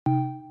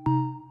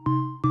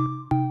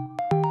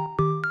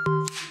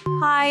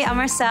Hi, I'm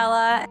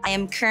Marcela. I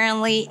am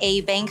currently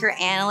a banker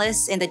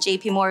analyst in the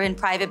JPMorgan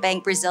Private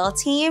Bank Brazil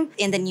team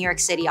in the New York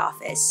City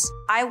office.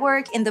 I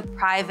work in the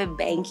private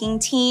banking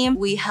team.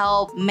 We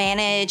help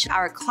manage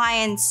our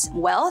clients'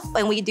 wealth,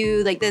 and we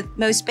do like the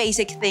most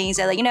basic things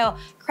that,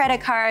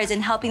 credit cards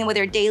and helping them with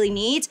their daily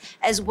needs,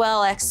 as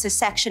well as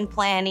succession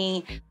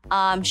planning,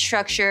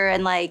 structure,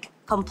 and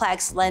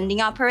complex lending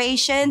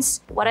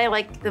operations. What I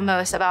like the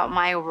most about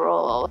my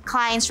role,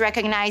 clients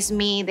recognize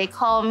me, they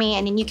call me,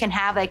 and then you can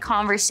have a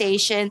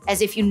conversation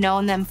as if you've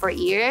known them for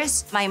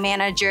years. My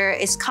manager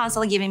is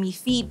constantly giving me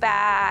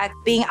feedback,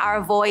 being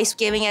our voice,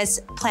 giving us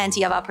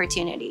plenty of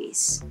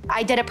opportunities.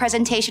 I did a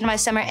presentation in my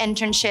summer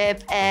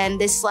internship, and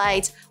this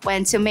slide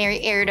went to Mary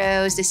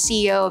Erdos, the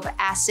CEO of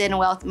Asset and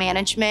Wealth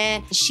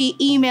Management. She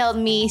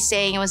emailed me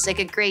saying it was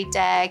a great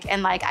deck,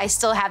 and I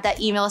still have that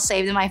email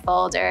saved in my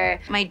folder.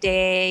 My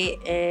day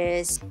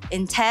is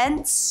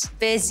intense,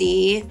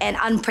 busy, and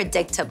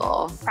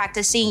unpredictable.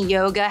 Practicing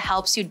yoga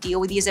helps you deal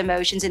with these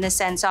emotions in the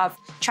sense of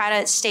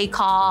try to stay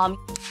calm.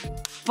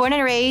 Born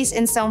and raised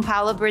in São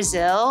Paulo,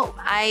 Brazil,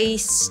 I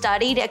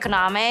studied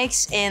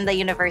economics in the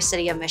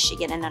University of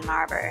Michigan in Ann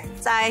Arbor.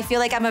 So I feel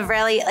like I'm a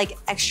very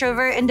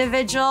extrovert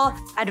individual.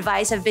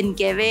 Advice I've been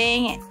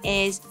giving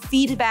is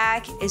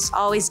feedback is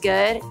always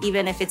good,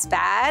 even if it's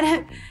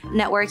bad.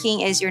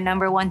 Networking is your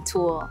 #1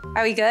 tool.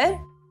 Are we good?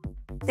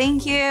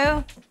 Thank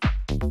you.